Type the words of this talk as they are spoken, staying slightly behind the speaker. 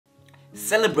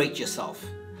Celebrate yourself.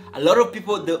 A lot of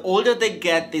people, the older they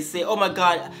get, they say, oh my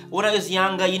God, when I was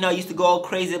younger, I used to go all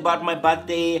crazy about my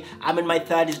birthday. I'm in my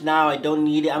 30s now, I don't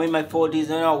need it. I'm in my 40s,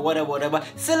 whatever.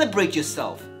 Celebrate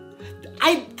yourself.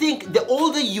 I think the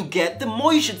older you get, the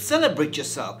more you should celebrate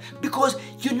yourself, because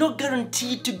you're not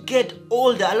guaranteed to get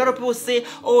older. A lot of people say,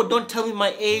 oh, don't tell me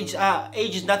my age.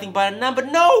 Age is nothing but a number.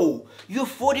 No, you're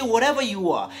 40, whatever you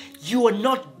are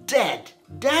not dead.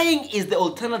 Dying is the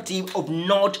alternative of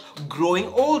not growing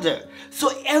older.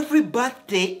 So every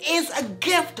birthday is a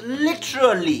gift,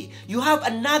 literally. You have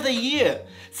another year.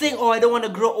 Saying, oh, I don't want to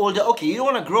grow older. Okay, you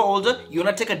don't want to grow older? You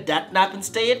want to take a dad nap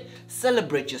instead?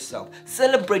 Celebrate yourself.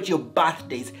 Celebrate your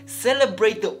birthdays.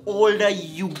 Celebrate the older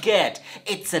you get.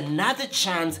 It's another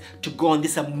chance to go on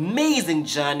this amazing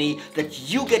journey that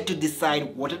you get to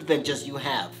decide what adventures you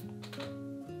have.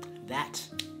 That